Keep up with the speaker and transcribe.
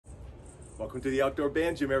Welcome to the Outdoor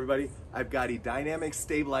Band Gym, everybody. I've got a dynamic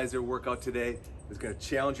stabilizer workout today. It's going to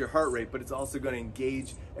challenge your heart rate, but it's also going to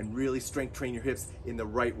engage and really strength train your hips in the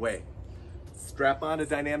right way. Strap on a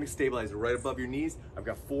dynamic stabilizer right above your knees. I've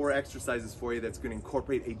got 4 exercises for you that's going to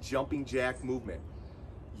incorporate a jumping jack movement.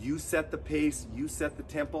 You set the pace, you set the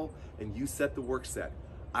tempo, and you set the work set.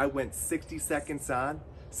 I went 60 seconds on,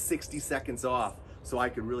 60 seconds off, so I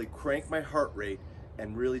could really crank my heart rate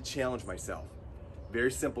and really challenge myself.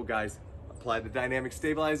 Very simple, guys. Apply the dynamic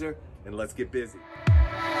stabilizer and let's get busy.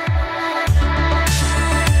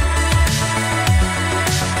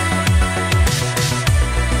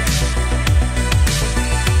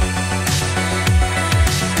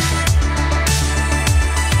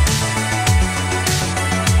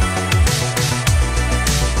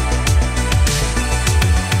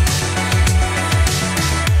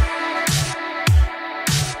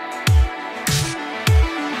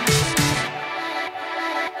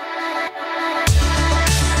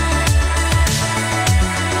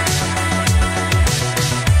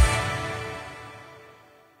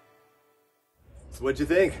 So what'd you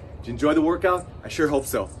think? Did you enjoy the workout? I sure hope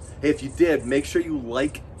so. Hey, if you did, make sure you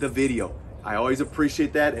like the video. I always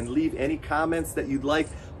appreciate that, and leave any comments that you'd like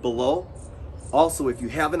below. Also, if you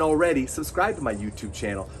haven't already, subscribe to my YouTube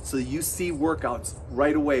channel so you see workouts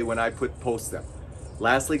right away when I post them.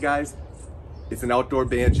 Lastly, guys, it's an outdoor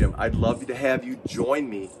band gym. I'd love to have you join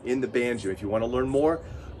me in the band gym. If you want to learn more,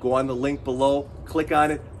 go on the link below, click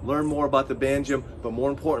on it, learn more about the band gym, but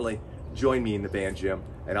more importantly, join me in the band gym,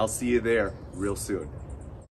 and I'll see you there real soon.